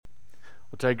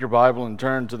Take your Bible and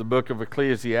turn to the book of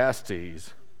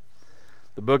Ecclesiastes.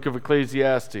 The book of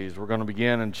Ecclesiastes. We're going to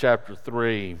begin in chapter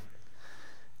 3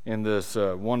 in this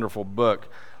wonderful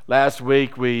book. Last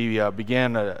week we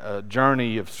began a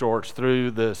journey of sorts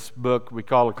through this book we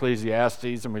call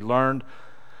Ecclesiastes, and we learned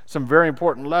some very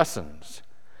important lessons.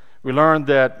 We learned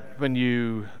that when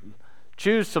you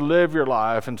choose to live your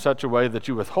life in such a way that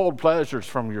you withhold pleasures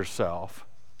from yourself,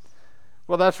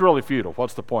 well, that's really futile.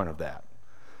 What's the point of that?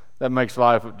 That makes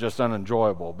life just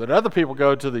unenjoyable. But other people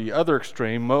go to the other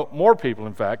extreme, more people,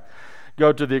 in fact,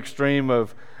 go to the extreme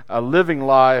of living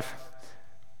life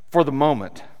for the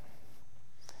moment.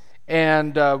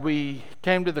 And we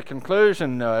came to the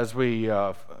conclusion as we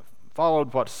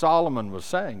followed what Solomon was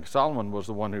saying. Solomon was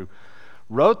the one who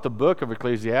wrote the book of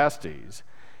Ecclesiastes.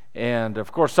 And,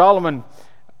 of course, Solomon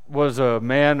was a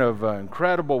man of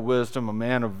incredible wisdom, a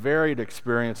man of varied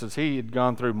experiences. He had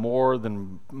gone through more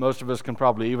than most of us can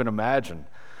probably even imagine.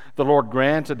 The Lord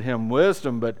granted him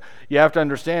wisdom, but you have to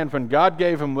understand, when God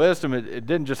gave him wisdom, it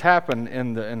didn't just happen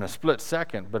in a split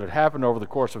second, but it happened over the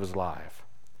course of his life.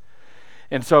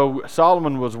 And so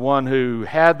Solomon was one who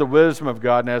had the wisdom of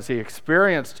God, and as he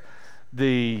experienced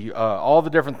all the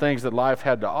different things that life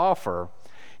had to offer,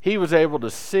 he was able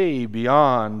to see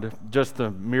beyond just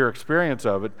the mere experience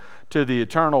of it to the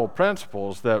eternal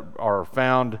principles that are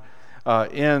found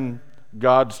in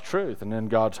God's truth and in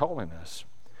God's holiness.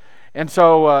 And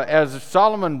so as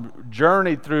Solomon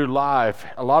journeyed through life,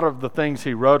 a lot of the things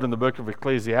he wrote in the book of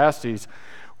Ecclesiastes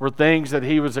were things that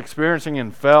he was experiencing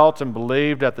and felt and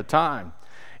believed at the time.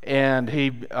 And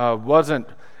he wasn't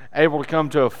able to come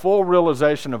to a full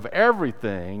realization of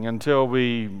everything until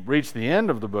we reach the end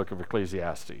of the book of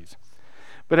Ecclesiastes.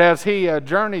 But as he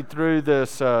journeyed through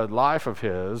this life of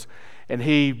his, and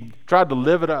he tried to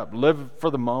live it up, live for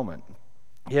the moment.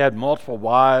 He had multiple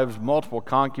wives, multiple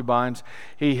concubines.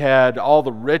 He had all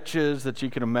the riches that you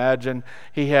can imagine.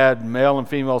 He had male and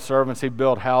female servants. He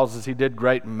built houses. He did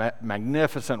great,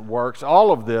 magnificent works.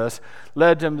 All of this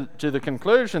led him to the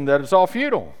conclusion that it's all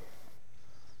futile.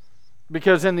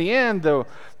 Because in the end, the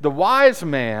wise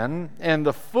man and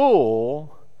the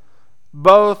fool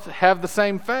both have the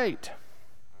same fate.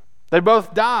 They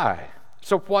both die.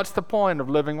 So what's the point of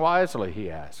living wisely,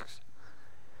 he asks.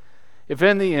 If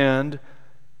in the end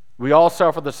we all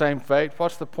suffer the same fate,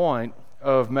 what's the point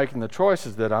of making the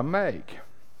choices that I make?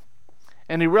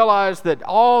 And he realized that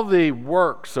all the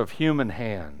works of human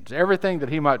hands, everything that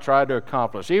he might try to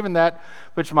accomplish, even that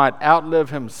which might outlive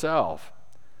himself,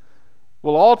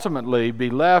 will ultimately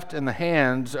be left in the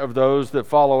hands of those that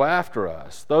follow after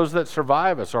us, those that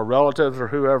survive us, our relatives or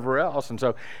whoever else. And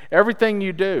so everything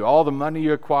you do, all the money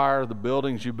you acquire, the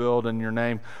buildings you build in your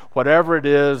name, whatever it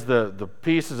is, the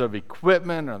pieces of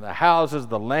equipment or the houses,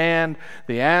 the land,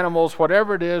 the animals,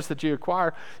 whatever it is that you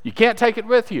acquire, you can't take it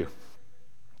with you.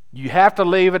 You have to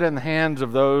leave it in the hands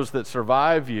of those that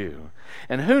survive you.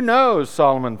 And who knows,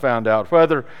 Solomon found out,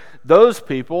 whether those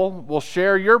people will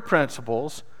share your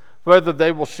principles, whether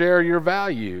they will share your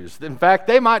values. In fact,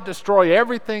 they might destroy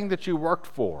everything that you worked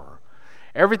for,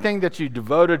 everything that you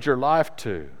devoted your life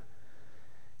to.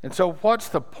 And so what's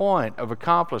the point of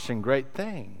accomplishing great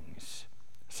things?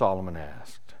 Solomon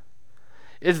asked.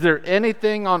 Is there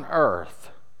anything on earth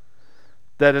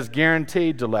that is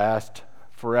guaranteed to last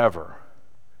forever?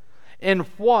 In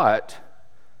what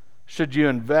should you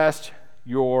invest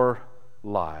your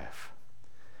life?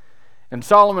 And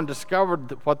Solomon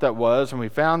discovered what that was, and we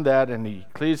found that in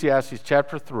Ecclesiastes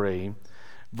chapter 3,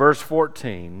 verse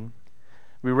 14.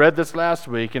 We read this last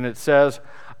week, and it says,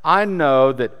 I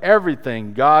know that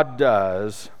everything God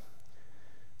does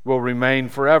will remain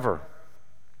forever.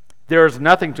 There is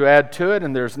nothing to add to it,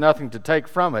 and there is nothing to take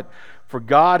from it, for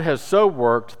God has so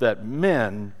worked that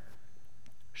men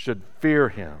should fear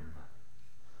him.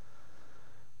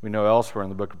 We know elsewhere in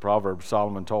the book of Proverbs,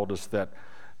 Solomon told us that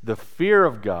the fear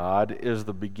of God is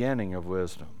the beginning of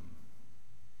wisdom.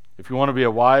 If you want to be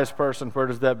a wise person, where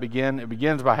does that begin? It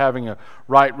begins by having a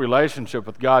right relationship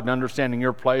with God and understanding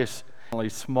your place, how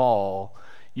small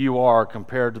you are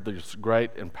compared to this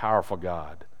great and powerful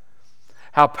God.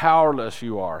 How powerless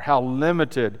you are, how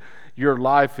limited your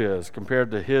life is compared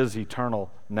to his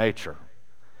eternal nature.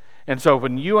 And so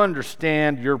when you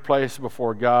understand your place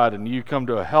before God and you come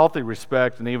to a healthy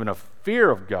respect and even a fear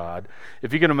of God,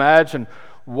 if you can imagine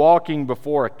walking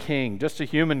before a king, just a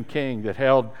human king that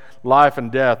held life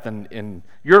and death in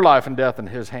your life and death in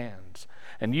his hands,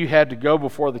 and you had to go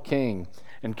before the king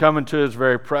and come into his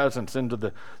very presence, into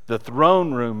the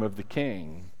throne room of the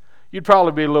king, you'd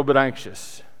probably be a little bit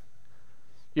anxious.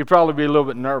 You'd probably be a little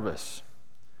bit nervous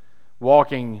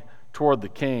walking toward the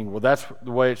king. Well, that's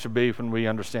the way it should be when we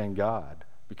understand God.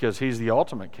 because he's the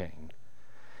ultimate king.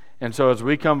 And so as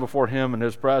we come before him in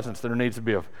his presence, there needs to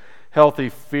be a healthy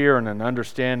fear and an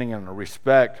understanding and a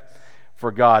respect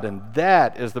for God. And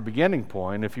that is the beginning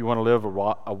point if you want to live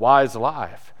a wise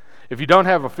life. If you don't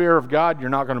have a fear of God, you're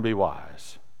not going to be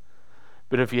wise.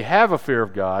 But if you have a fear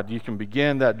of God, you can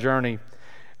begin that journey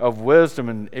of wisdom.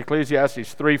 In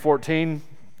Ecclesiastes 3:14,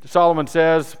 Solomon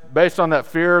says, based on that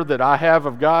fear that I have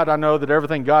of God, I know that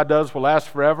everything God does will last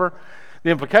forever. The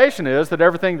implication is that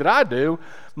everything that I do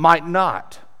might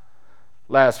not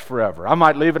last forever. I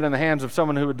might leave it in the hands of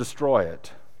someone who would destroy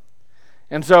it.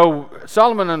 And so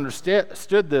Solomon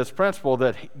understood this principle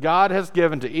that God has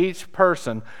given to each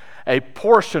person a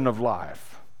portion of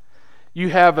life. You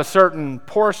have a certain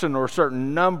portion or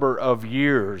certain number of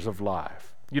years of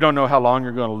life. You don't know how long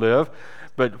you're going to live,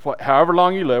 but however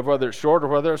long you live, whether it's short or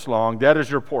whether it's long, that is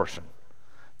your portion.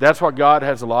 That's what God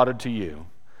has allotted to you.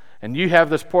 And you have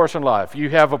this portion of life. You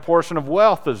have a portion of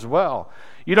wealth as well.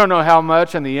 You don't know how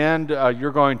much in the end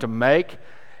you're going to make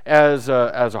as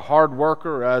a hard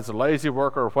worker, as a lazy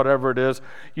worker, or whatever it is.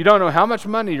 You don't know how much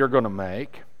money you're going to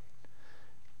make.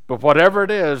 But whatever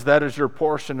it is, that is your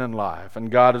portion in life, and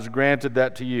God has granted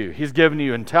that to you. He's given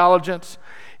you intelligence.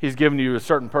 He's given you a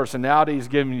certain personality. He's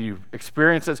given you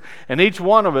experiences, and each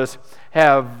one of us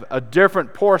have a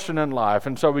different portion in life,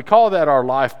 and so we call that our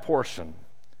life portion.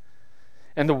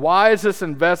 And the wisest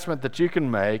investment that you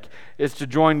can make is to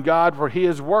join God where He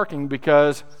is working,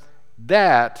 because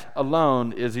that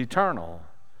alone is eternal.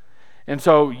 And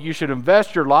so you should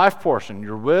invest your life portion,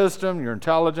 your wisdom, your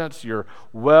intelligence, your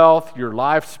wealth, your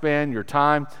lifespan, your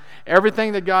time,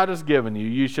 everything that God has given you,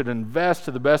 you should invest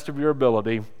to the best of your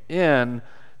ability in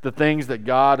the things that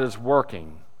God is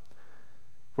working.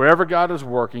 Wherever God is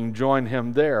working, join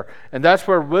Him there. And that's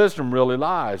where wisdom really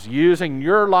lies, using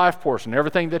your life portion,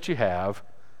 everything that you have,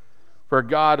 where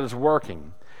God is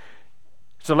working.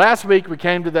 So last week we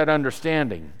came to that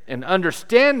understanding, and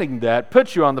understanding that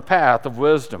puts you on the path of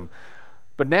wisdom.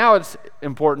 But now it's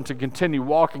important to continue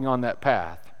walking on that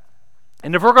path.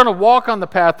 And if we're going to walk on the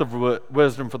path of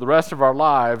wisdom for the rest of our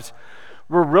lives,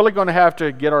 we're really going to have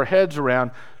to get our heads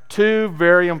around two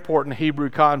very important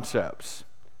Hebrew concepts.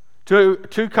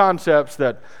 Two concepts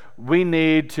that we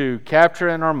need to capture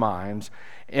in our minds,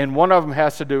 and one of them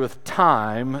has to do with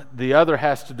time, the other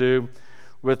has to do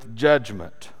with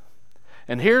judgment.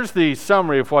 And here's the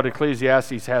summary of what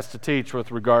Ecclesiastes has to teach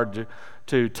with regard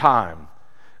to time.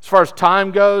 As far as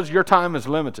time goes, your time is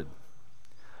limited.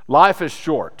 Life is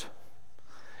short.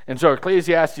 And so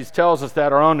Ecclesiastes tells us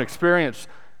that. Our own experience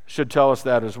should tell us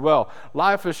that as well.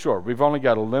 Life is short. We've only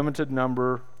got a limited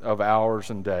number of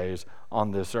hours and days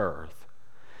on this earth.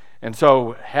 And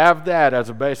so have that as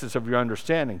a basis of your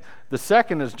understanding. The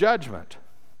second is judgment.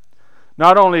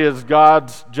 Not only is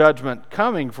God's judgment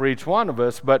coming for each one of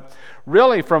us, but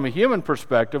really from a human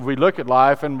perspective, we look at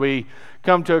life and we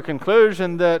come to a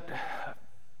conclusion that,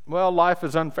 well, life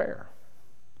is unfair.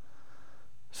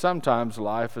 Sometimes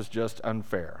life is just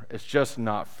unfair. It's just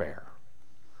not fair.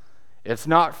 It's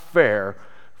not fair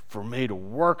for me to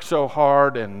work so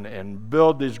hard and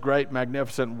build these great,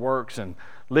 magnificent works and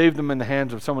leave them in the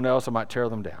hands of someone else that might tear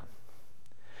them down.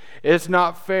 It's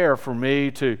not fair for me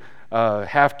to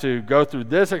have to go through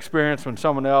this experience when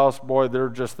someone else, boy, they're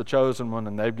just the chosen one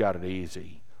and they've got it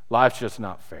easy. Life's just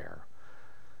not fair.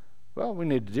 Well, we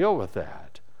need to deal with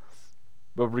that.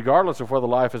 But regardless of whether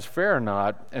life is fair or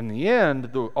not, in the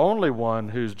end, the only one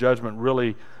whose judgment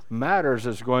really matters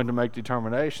is going to make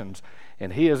determinations,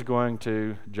 and He is going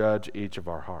to judge each of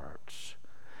our hearts.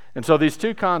 And so these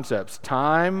two concepts,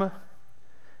 time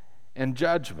and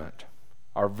judgment,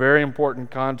 are very important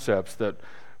concepts that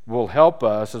will help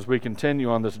us as we continue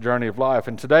on this journey of life.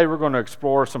 And today we're going to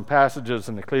explore some passages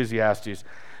in Ecclesiastes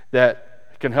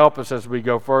that can help us as we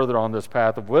go further on this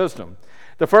path of wisdom.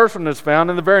 The first one is found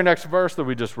in the very next verse that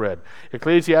we just read.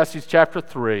 Ecclesiastes chapter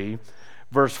 3,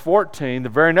 verse 14, the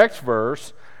very next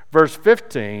verse, verse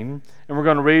 15, and we're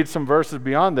going to read some verses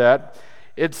beyond that.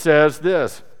 It says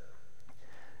this: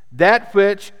 that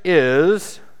which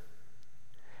is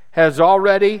has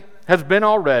been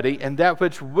already, and that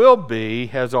which will be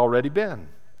has already been.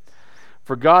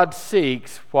 For God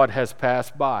seeks what has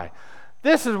passed by.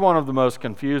 This is one of the most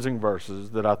confusing verses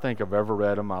that I think I've ever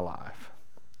read in my life.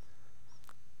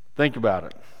 Think about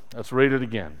it. Let's read it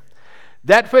again.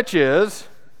 That which is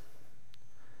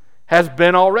has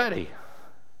been already,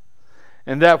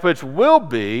 and that which will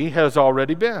be has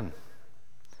already been.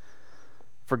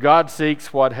 For God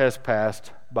seeks what has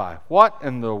passed by. What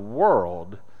in the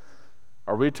world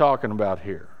are we talking about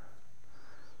here?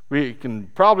 We can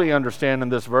probably understand in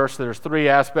this verse there's three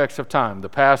aspects of time: the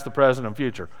past, the present, and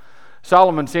future.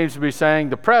 Solomon seems to be saying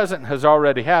the present has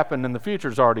already happened and the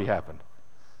future's already happened.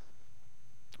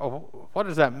 Oh, what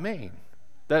does that mean?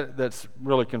 That's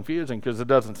really confusing because it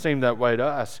doesn't seem that way to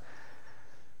us.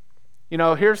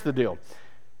 Here's the deal.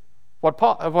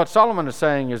 What Solomon is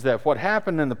saying is that what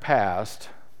happened in the past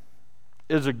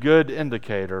is a good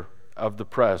indicator of the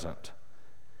present.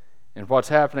 And what's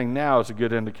happening now is a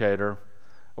good indicator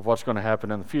of what's going to happen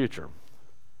in the future.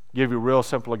 Give you a real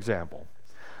simple example.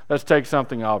 Let's take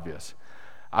something obvious.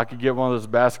 I could get one of those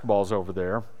basketballs over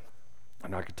there,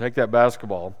 and I could take that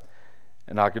basketball,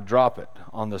 and I could drop it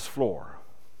on this floor.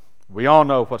 We all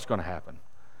know what's going to happen.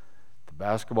 The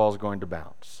basketball is going to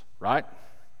bounce, right?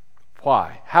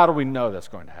 Why? How do we know that's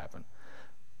going to happen?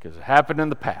 Because it happened in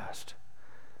the past.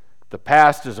 The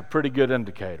past is a pretty good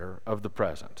indicator of the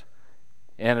present.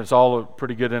 And it's all a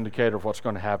pretty good indicator of what's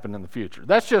going to happen in the future.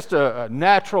 That's just a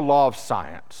natural law of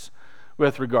science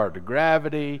with regard to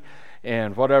gravity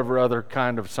and whatever other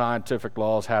kind of scientific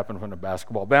laws happen when a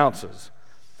basketball bounces.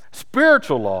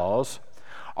 Spiritual laws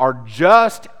are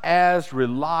just as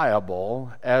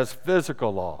reliable as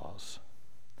physical laws.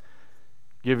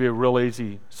 Give you a real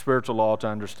easy spiritual law to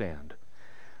understand.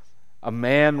 A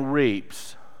man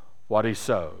reaps what he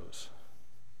sows.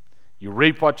 You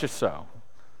reap what you sow.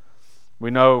 We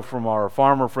know from our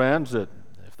farmer friends that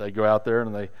if they go out there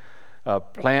and they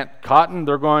plant cotton,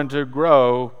 they're going to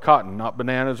grow cotton, not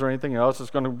bananas or anything else. It's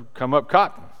going to come up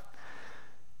cotton.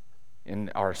 In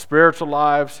our spiritual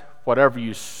lives, whatever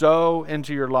you sow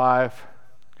into your life,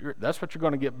 that's what you're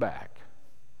going to get back.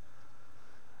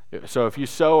 So if you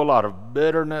sow a lot of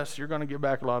bitterness, you're going to get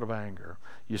back a lot of anger.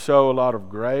 You sow a lot of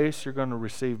grace, you're going to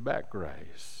receive back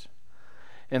grace.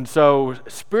 And so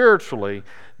spiritually,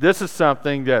 this is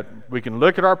something that we can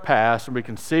look at our past and we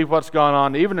can see what's gone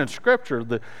on. Even in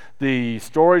Scripture, the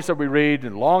stories that we read a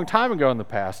long time ago in the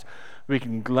past, we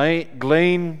can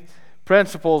glean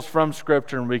principles from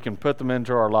Scripture and we can put them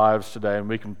into our lives today, and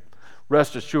we can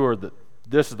rest assured that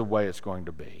this is the way it's going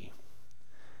to be.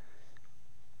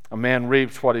 A man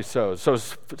reaps what he sows.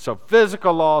 So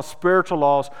physical laws, spiritual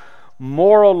laws,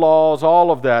 moral laws,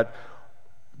 all of that,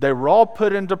 they were all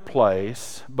put into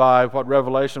place by what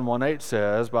Revelation 1:8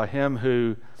 says, by him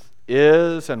who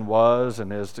is and was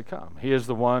and is to come. He is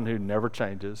the one who never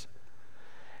changes.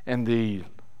 And the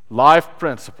life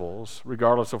principles,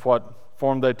 regardless of what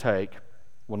form they take,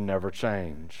 will never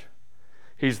change.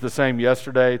 He's the same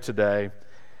yesterday, today,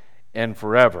 and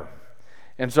forever.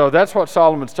 And so that's what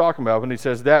Solomon's talking about when he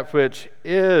says that which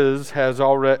is has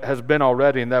been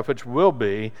already, and that which will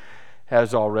be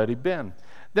has already been.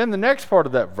 Then the next part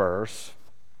of that verse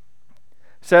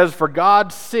says, for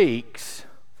God seeks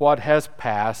what has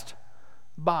passed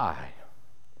by.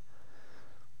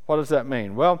 What does that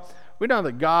mean? Well, we know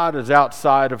that God is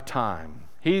outside of time.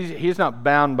 He's not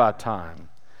bound by time.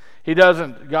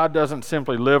 God doesn't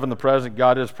simply live in the present.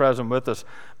 God is present with us,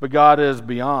 but God is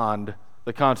beyond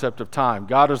the concept of time.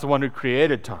 God is the one who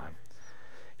created time.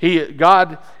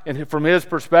 God, and from his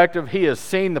perspective, he has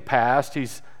seen the past,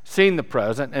 he's seen the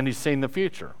present, and he's seen the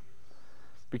future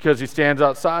because he stands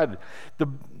outside.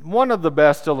 One of the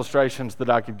best illustrations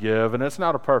that I could give, and it's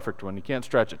not a perfect one, you can't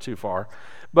stretch it too far,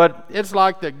 but it's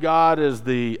like that God is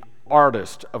the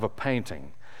artist of a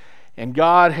painting, and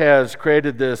God has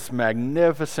created this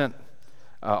magnificent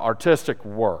artistic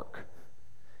work,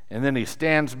 and then he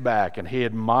stands back and he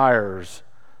admires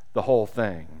the whole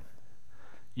thing.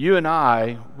 You and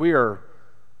I, we are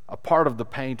a part of the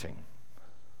painting.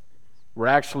 We're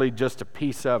actually just a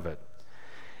piece of it.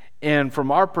 And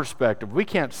from our perspective, we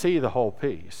can't see the whole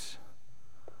piece.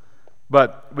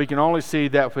 But we can only see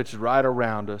that which is right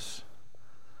around us.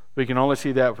 We can only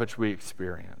see that which we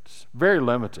experience. Very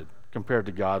limited compared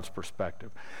to God's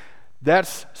perspective.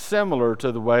 That's similar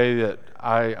to the way that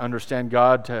I understand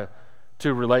God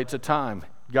to relate to time.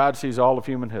 God sees all of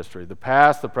human history, the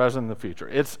past, the present, and the future.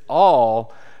 It's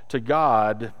all to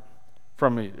God,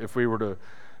 if we were to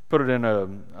put it in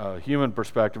a human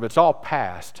perspective, it's all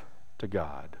past to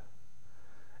God.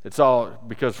 It's all,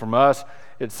 because from us,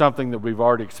 it's something that we've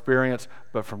already experienced,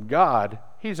 but from God,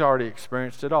 he's already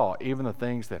experienced it all, even the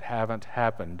things that haven't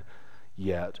happened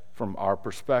yet from our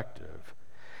perspective.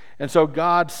 And so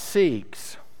God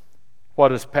seeks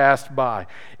what has passed by.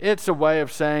 It's a way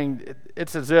of saying,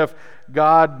 it's as if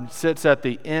God sits at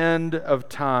the end of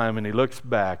time and he looks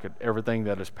back at everything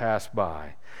that has passed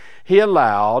by. He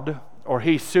allowed, or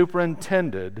he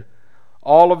superintended,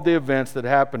 all of the events that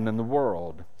happened in the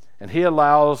world. And he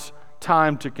allows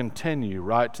time to continue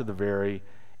right to the very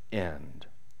end.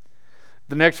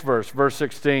 The next verse, verse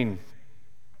 16,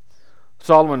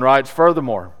 Solomon writes,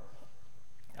 furthermore,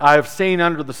 I have seen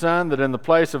under the sun that in the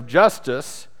place of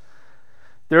justice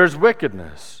there is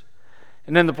wickedness.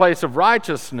 And in the place of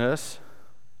righteousness,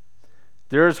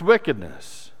 there is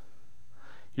wickedness.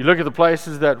 You look at the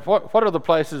places what are the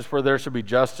places where there should be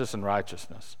justice and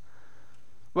righteousness?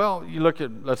 Well, you look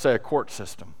at, let's say, a court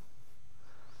system,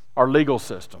 our legal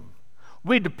system.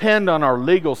 We depend on our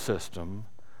legal system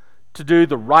to do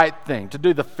the right thing, to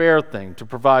do the fair thing, to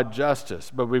provide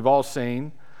justice. But we've all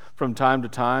seen from time to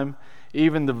time,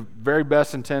 even the very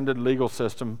best intended legal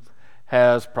system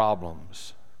has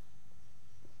problems,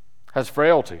 has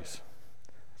frailties,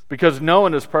 because no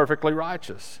one is perfectly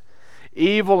righteous.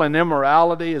 Evil and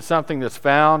immorality is something that's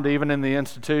found even in the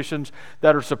institutions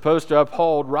that are supposed to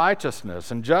uphold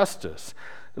righteousness and justice,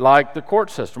 like the court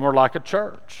system or like a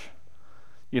church.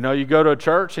 You know, you go to a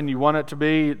church and you want it to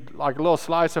be like a little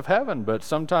slice of heaven, but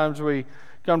sometimes we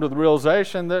come to the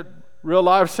realization that real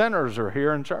life sinners are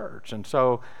here in church, and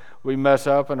so we mess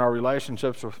up in our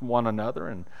relationships with one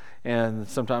another, and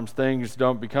sometimes things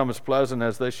don't become as pleasant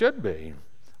as they should be.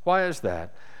 Why is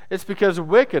that? It's because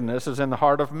wickedness is in the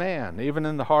heart of man, even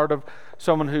in the heart of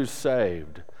someone who's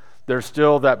saved. There's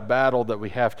still that battle that we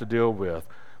have to deal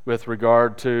with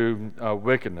regard to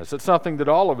wickedness. It's something that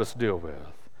all of us deal with.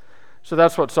 So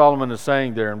that's what Solomon is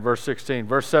saying there in verse 16.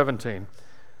 Verse 17,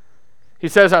 he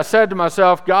says, I said to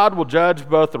myself, God will judge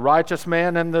both the righteous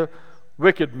man and the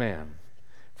wicked man.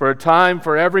 For a time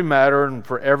for every matter and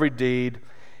for every deed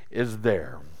is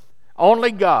there.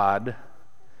 Only God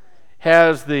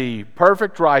has the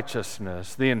perfect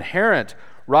righteousness, the inherent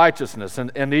righteousness,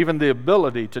 and even the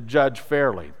ability to judge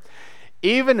fairly.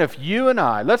 Even if you and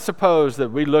I, let's suppose that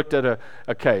we looked at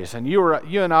a case, and you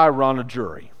and I were on a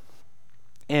jury,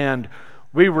 and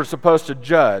we were supposed to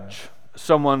judge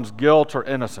someone's guilt or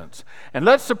innocence. And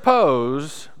let's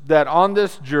suppose that on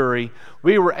this jury,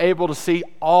 we were able to see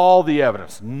all the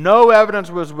evidence. No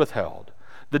evidence was withheld.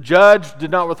 The judge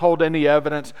did not withhold any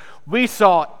evidence. We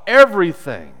saw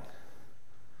everything.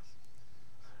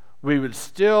 We would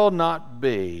still not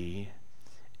be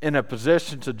in a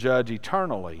position to judge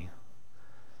eternally,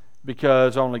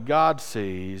 because only God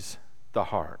sees the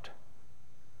heart.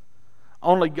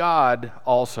 Only God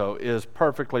also is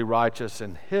perfectly righteous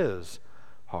in His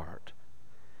heart.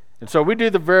 And so we do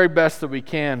the very best that we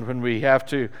can when we have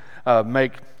to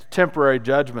make temporary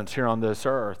judgments here on this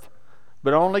earth.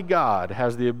 But only God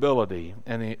has the ability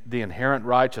and the inherent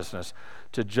righteousness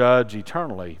to judge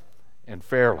eternally and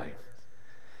fairly.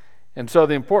 And so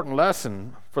the important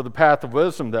lesson for the path of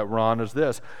wisdom that we're on is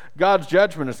this: God's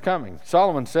judgment is coming.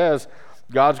 Solomon says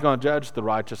God's going to judge the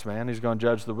righteous man. He's going to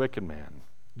judge the wicked man.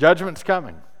 Judgment's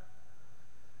coming.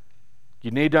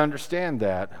 You need to understand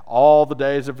that all the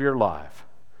days of your life.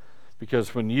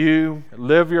 Because when you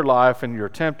live your life and you're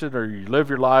tempted, or you live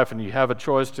your life and you have a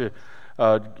choice to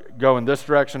go in this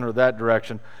direction or that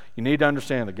direction, you need to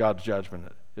understand that God's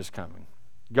judgment is coming.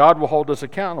 God will hold us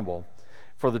accountable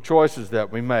for the choices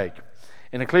that we make.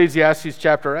 In Ecclesiastes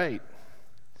chapter 8,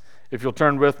 if you'll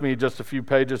turn with me just a few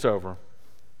pages over,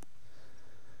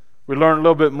 we learn a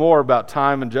little bit more about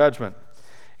time and judgment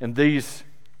in these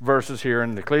verses here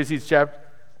in Ecclesiastes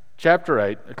chapter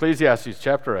 8,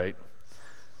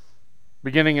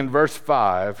 beginning in verse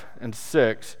 5 and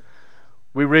 6,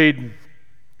 we read,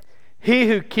 He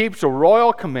who keeps a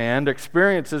royal command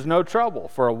experiences no trouble,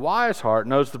 for a wise heart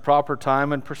knows the proper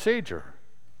time and procedure.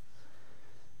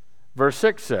 Verse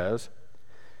 6 says,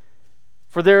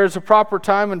 For there is a proper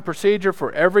time and procedure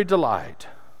for every delight,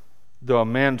 though a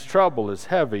man's trouble is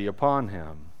heavy upon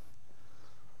him.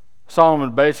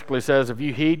 Solomon basically says, if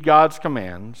you heed God's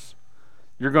commands,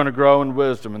 you're going to grow in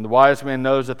wisdom. And the wise man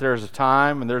knows that there's a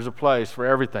time and there's a place for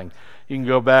everything. You can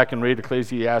go back and read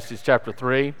Ecclesiastes chapter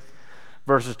 3,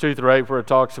 verses 2 through 8, where it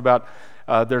talks about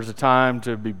there's a time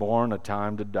to be born, a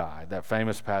time to die. That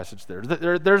famous passage there.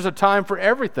 There's a time for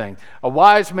everything. A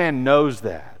wise man knows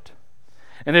that.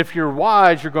 And if you're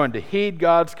wise, you're going to heed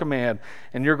God's command,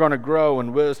 and you're going to grow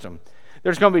in wisdom.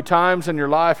 There's going to be times in your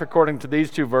life, according to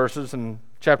these two verses in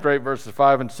chapter 8, verses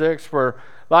 5 and 6, where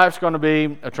life's going to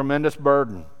be a tremendous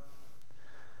burden.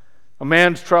 A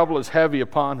man's trouble is heavy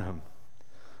upon him.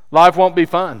 Life won't be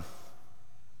fun.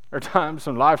 There are times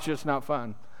when life's just not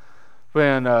fun,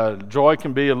 when joy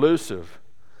can be elusive.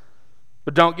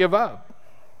 But don't give up.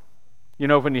 You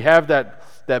know, when you have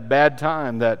that bad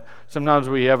time, that sometimes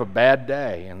we have a bad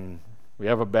day and we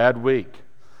have a bad week.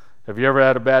 Have you ever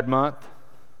had a bad month?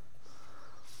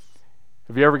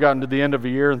 Have you ever gotten to the end of a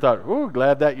year and thought, ooh,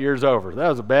 glad that year's over. That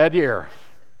was a bad year.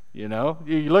 You know,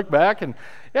 you look back and,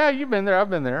 yeah, you've been there, I've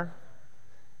been there.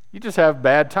 You just have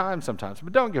bad times sometimes.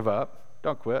 But don't give up.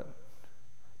 Don't quit.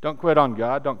 Don't quit on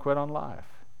God. Don't quit on life.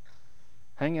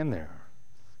 Hang in there.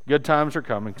 Good times are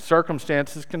coming.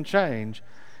 Circumstances can change,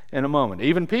 in a moment.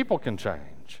 Even people can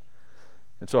change.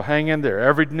 And so hang in there.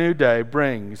 Every new day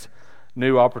brings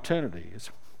new opportunities.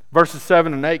 Verses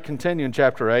 7 and 8 continue in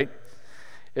chapter 8.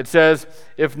 It says,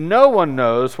 if no one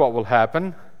knows what will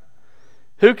happen,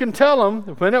 who can tell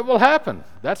them when it will happen?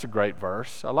 That's a great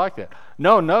verse. I like that.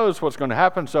 No one knows what's going to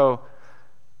happen, so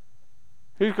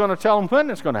who's going to tell them when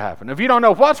it's going to happen? If you don't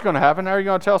know what's going to happen, how are you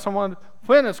going to tell someone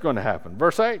when it's going to happen?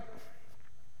 Verse 8.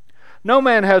 No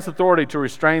man has authority to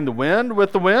restrain the wind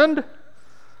with the wind,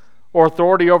 or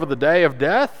authority over the day of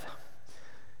death.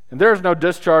 And there is no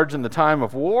discharge in the time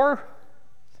of war,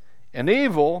 and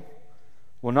evil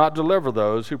will not deliver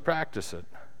those who practice it.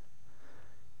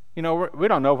 You know, we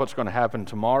don't know what's going to happen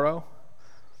tomorrow.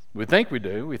 We think we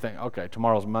do. We think, okay,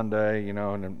 tomorrow's Monday, you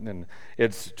know, and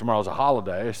tomorrow's a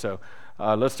holiday. So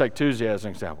let's take Tuesday as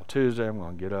an example. Tuesday, I'm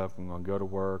going to get up. I'm going to go to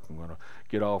work. I'm going to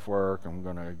get off work. I'm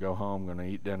going to go home. I'm going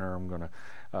to eat dinner. I'm going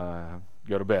to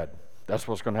go to bed. That's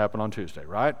what's going to happen on Tuesday,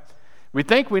 right? We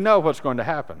think we know what's going to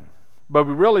happen, but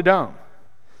we really don't.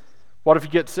 What if you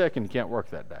get sick and you can't work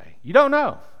that day? You don't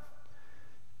know.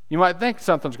 You might think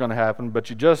something's going to happen, but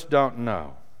you just don't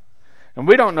know. And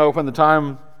we don't know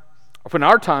when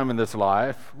our time in this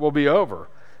life will be over.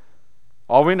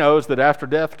 All we know is that after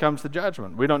death comes the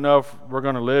judgment. We don't know if we're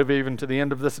going to live even to the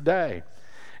end of this day.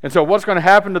 And so what's going to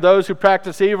happen to those who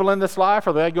practice evil in this life?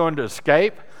 Are they going to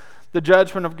escape the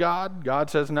judgment of God? God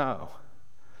says no.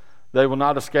 They will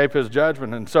not escape his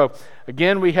judgment. And so,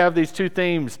 again, we have these two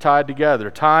themes tied together,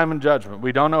 time and judgment.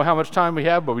 We don't know how much time we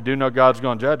have, but we do know God's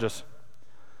going to judge us.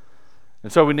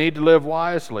 And so we need to live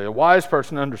wisely. A wise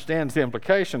person understands the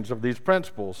implications of these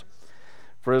principles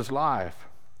for his life.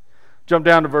 Jump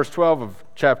down to verse 12 of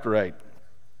chapter 8.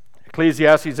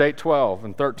 Ecclesiastes 8:12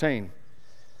 and 13.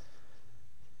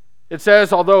 It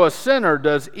says, although a sinner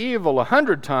does evil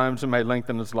 100 times and may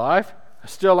lengthen his life,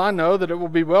 still I know that it will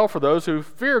be well for those who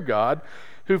fear God,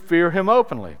 who fear him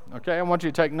openly. Okay, I want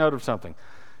you to take note of something.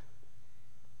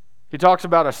 He talks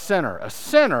about a sinner. A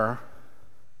sinner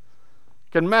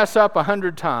can mess up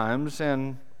 100 times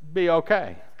and be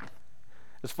okay.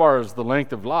 As far as the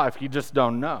length of life, you just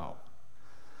don't know.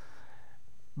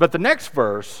 But the next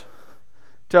verse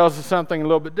tells us something a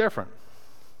little bit different.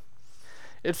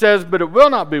 It says, but it will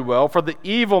not be well for the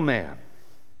evil man,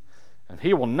 and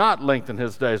he will not lengthen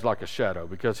his days like a shadow,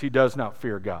 because he does not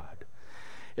fear God.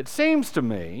 It seems to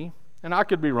me, and I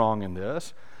could be wrong in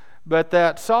this, but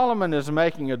that Solomon is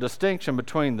making a distinction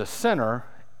between the sinner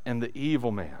and the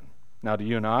evil man. Now, to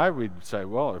you and I, we'd say,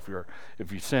 well,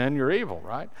 if you sin, you're evil,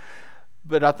 right?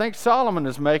 But I think Solomon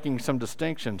is making some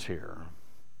distinctions here.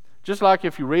 Just like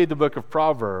if you read the book of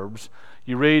Proverbs,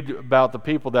 you read about the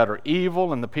people that are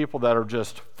evil and the people that are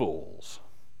just fools.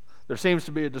 There seems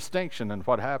to be a distinction in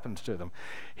what happens to them.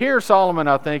 Here, Solomon,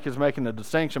 I think, is making a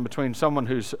distinction between someone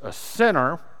who's a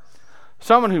sinner,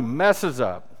 someone who messes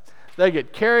up. They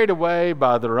get carried away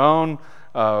by their own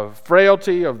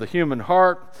frailty of the human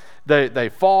heart. They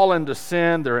fall into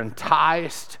sin. They're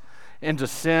enticed into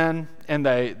sin, and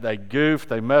they goof,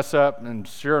 they mess up, and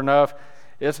sure enough,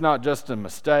 it's not just a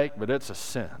mistake, but it's a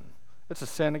sin. It's a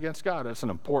sin against God. It's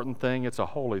an important thing. It's a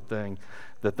holy thing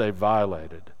that they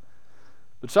violated.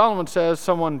 But Solomon says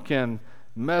someone can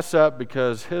mess up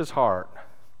because his heart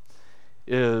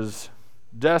is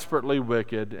desperately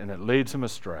wicked and it leads him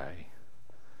astray.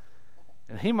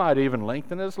 And he might even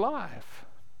lengthen his life.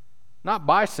 Not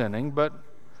by sinning, but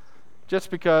just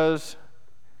because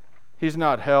he's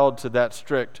not held to that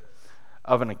strict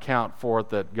of an account for it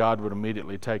that God would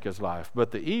immediately take his life.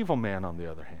 But the evil man, on the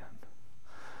other hand,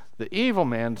 the evil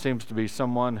man seems to be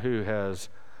someone who has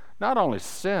not only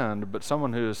sinned, but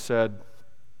someone who has said,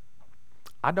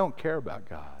 I don't care about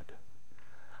God.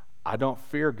 I don't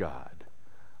fear God.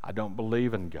 I don't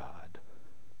believe in God.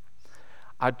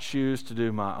 I choose to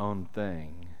do my own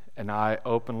thing, and I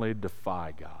openly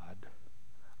defy God.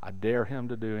 I dare him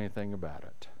to do anything about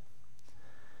it.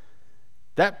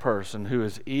 That person who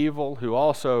is evil, who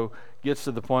also gets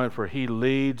to the point where he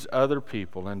leads other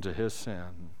people into his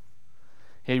sin.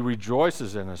 He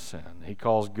rejoices in his sin. He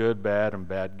calls good bad and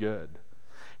bad good.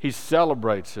 He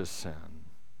celebrates his sin.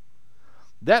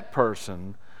 That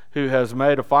person who has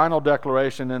made a final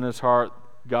declaration in his heart,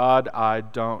 God, I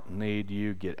don't need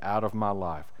you, get out of my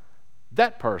life.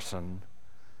 That person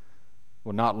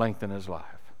will not lengthen his life.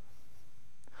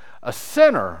 A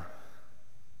sinner,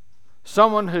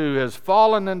 someone who has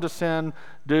fallen into sin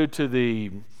due to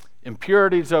the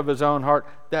impurities of his own heart,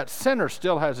 that sinner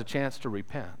still has a chance to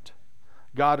repent.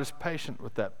 God is patient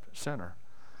with that sinner.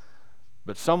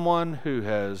 But someone who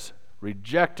has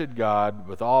rejected God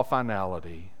with all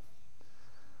finality,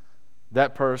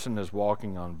 that person is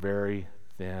walking on very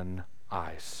thin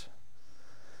ice.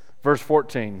 Verse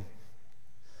 14,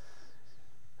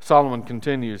 Solomon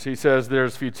continues. He says,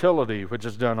 "There's futility which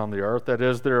is done on the earth. That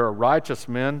is, there are righteous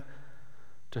men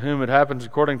to whom it happens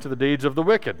according to the deeds of the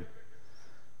wicked.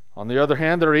 On the other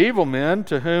hand, there are evil men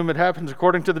to whom it happens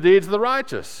according to the deeds of the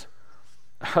righteous.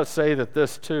 I say that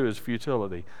this too is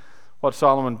futility." What's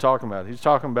Solomon talking about? He's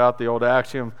talking about the old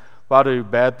axiom, why do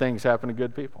bad things happen to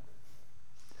good people?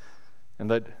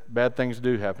 And that bad things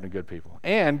do happen to good people.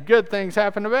 And good things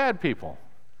happen to bad people.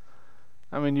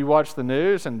 I mean, you watch the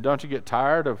news, and don't you get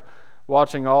tired of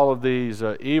watching all of these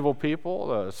evil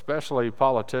people, especially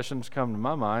politicians come to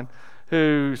my mind,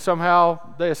 who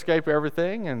somehow they escape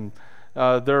everything, and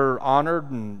they're honored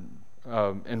and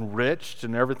enriched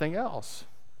and everything else.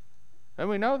 And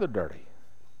we know they're dirty.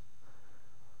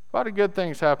 Why do good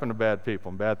things happen to bad people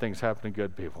and bad things happen to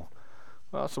good people?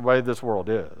 Well, it's the way this world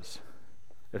is.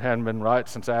 It hadn't been right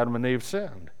since Adam and Eve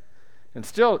sinned, and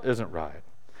still isn't right.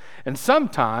 And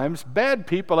sometimes bad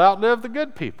people outlive the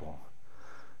good people.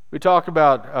 We talk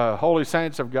about holy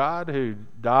saints of God who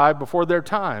died before their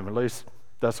time. At least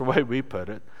that's the way we put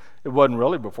it. It wasn't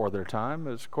really before their time.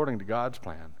 It was according to God's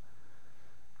plan.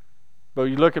 But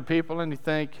you look at people and you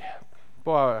think,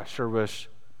 boy, I sure wish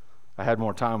I had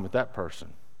more time with that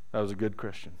person. That was a good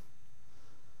Christian.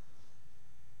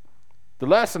 The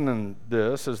lesson in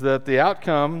this is that the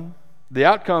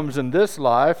outcomes in this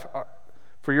life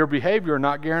for your behavior are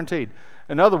not guaranteed.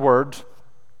 In other words,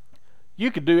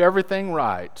 you could do everything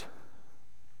right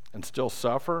and still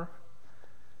suffer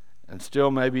and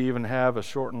still maybe even have a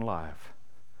shortened life.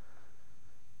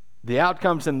 The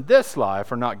outcomes in this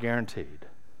life are not guaranteed.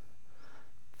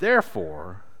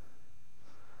 Therefore,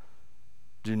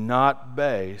 do not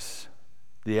base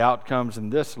the outcomes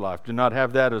in this life. Do not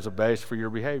have that as a base for your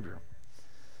behavior.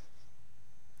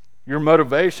 Your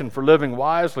motivation for living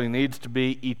wisely needs to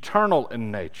be eternal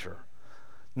in nature,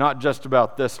 not just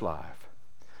about this life.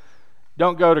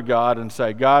 Don't go to God and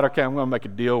say, "God, okay, I'm going to make a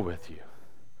deal with you.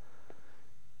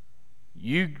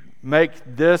 You make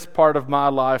this part of my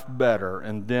life better,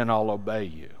 and then I'll obey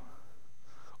you."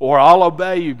 Or, "I'll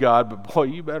obey you, God, but boy,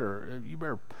 you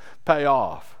better pay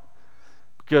off.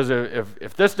 Because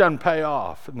if this doesn't pay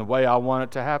off in the way I want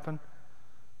it to happen,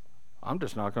 I'm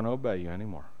just not going to obey you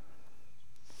anymore."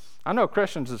 I know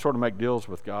Christians that sort of make deals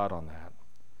with God on that.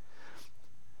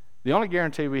 The only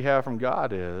guarantee we have from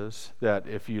God is that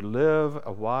if you live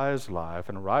a wise life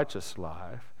and a righteous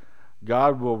life,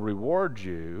 God will reward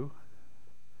you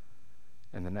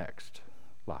in the next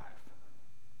life.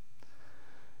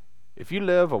 If you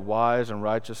live a wise and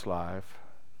righteous life,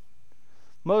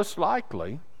 most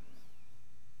likely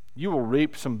you will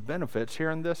reap some benefits here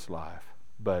in this life,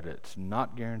 but it's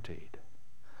not guaranteed.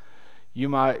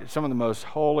 Some of the most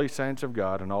holy saints of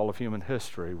God in all of human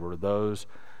history were those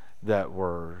that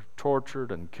were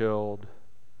tortured and killed,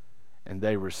 and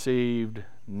they received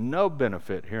no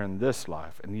benefit here in this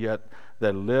life, and yet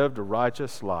they lived a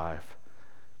righteous life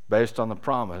based on the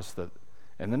promise that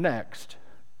in the next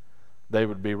they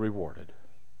would be rewarded.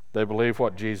 They believed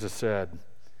what Jesus said.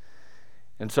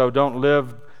 And so don't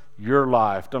live your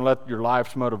life, don't let your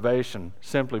life's motivation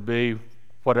simply be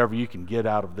whatever you can get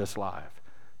out of this life,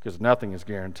 because nothing is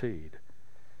guaranteed.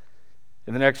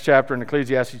 In the next chapter, in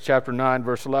Ecclesiastes chapter 9,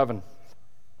 verse 11,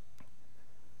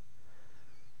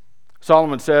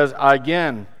 Solomon says, "I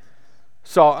again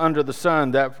saw under the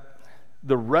sun that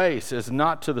the race is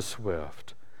not to the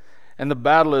swift, and the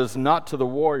battle is not to the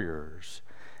warriors,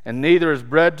 and neither is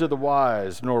bread to the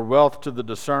wise, nor wealth to the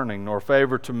discerning, nor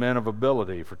favor to men of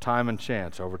ability, for time and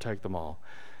chance overtake them all."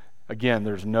 Again,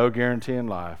 there's no guarantee in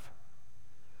life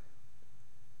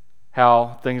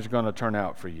how things are going to turn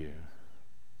out for you.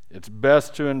 It's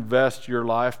best to invest your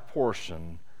life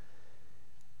portion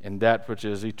in that which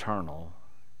is eternal,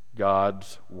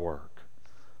 God's work.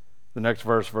 The next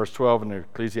verse, verse 12 in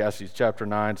Ecclesiastes chapter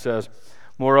 9 says,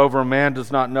 "Moreover, a man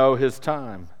does not know his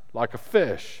time, like a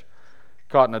fish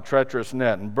caught in a treacherous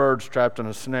net, and birds trapped in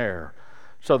a snare.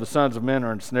 So the sons of men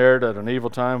are ensnared at an evil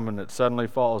time when it suddenly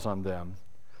falls on them."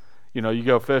 You know, you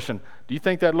go fishing. Do you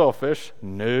think that little fish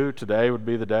knew today would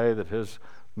be the day that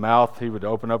he would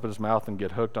open up his mouth and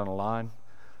get hooked on a line?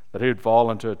 That he would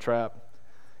fall into a trap?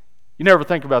 You never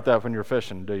think about that when you're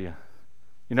fishing, do you?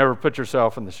 You never put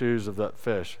yourself in the shoes of that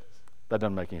fish. That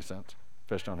doesn't make any sense.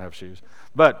 Fish don't have shoes.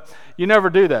 But you never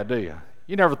do that, do you?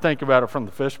 You never think about it from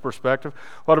the fish perspective.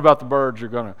 What about the birds? You're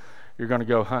gonna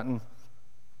go hunting,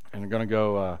 and you're gonna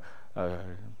go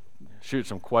shoot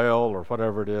some quail or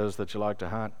whatever it is that you like to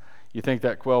hunt. You think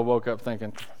that quail woke up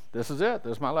thinking, "This is it.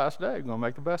 This is my last day. I'm gonna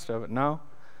make the best of it." No.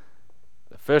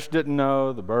 The fish didn't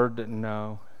know. The bird didn't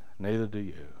know. Neither do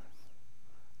you.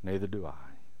 Neither do I.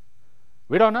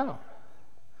 We don't know.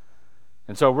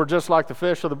 And so we're just like the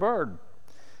fish or the bird.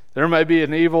 There may be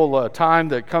an evil time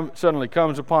that suddenly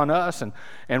comes upon us,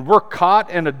 and we're caught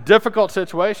in a difficult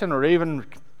situation, or even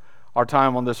our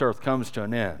time on this earth comes to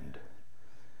an end.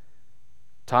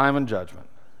 Time and judgment.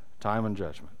 Time and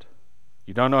judgment.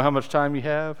 You don't know how much time you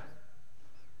have,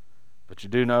 but you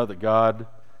do know that God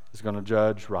is going to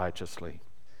judge righteously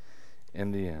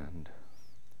in the end.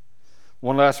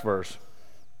 One last verse.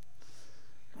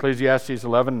 Ecclesiastes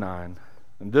 11:9.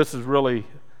 And this is really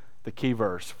the key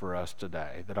verse for us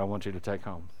today that I want you to take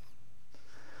home.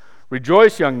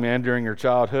 Rejoice, young men, during your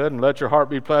childhood, and let your heart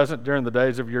be pleasant during the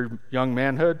days of your young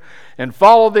manhood, and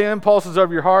follow the impulses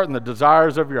of your heart and the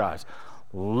desires of your eyes.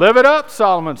 Live it up,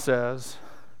 Solomon says.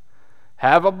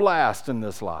 Have a blast in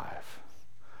this life.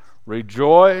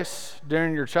 Rejoice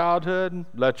during your childhood.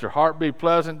 Let your heart be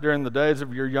pleasant during the days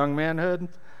of your young manhood.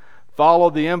 Follow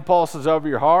the impulses of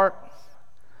your heart,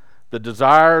 the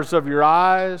desires of your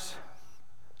eyes.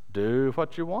 Do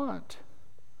what you want.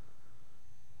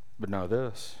 But know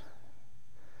this.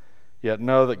 Yet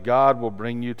know that God will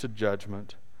bring you to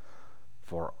judgment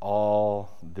for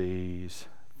all these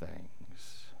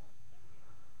things.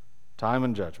 Time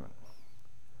and judgment.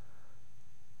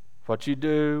 What you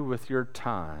do with your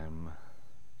time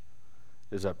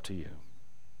is up to you.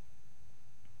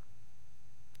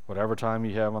 Whatever time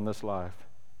you have on this life,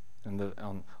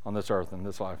 on this earth, in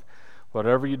this life,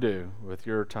 whatever you do with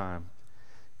your time,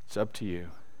 it's up to you.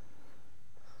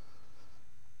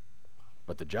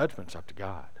 But the judgment's up to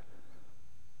God.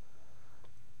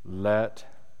 Let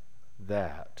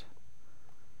that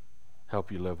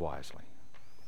help you live wisely.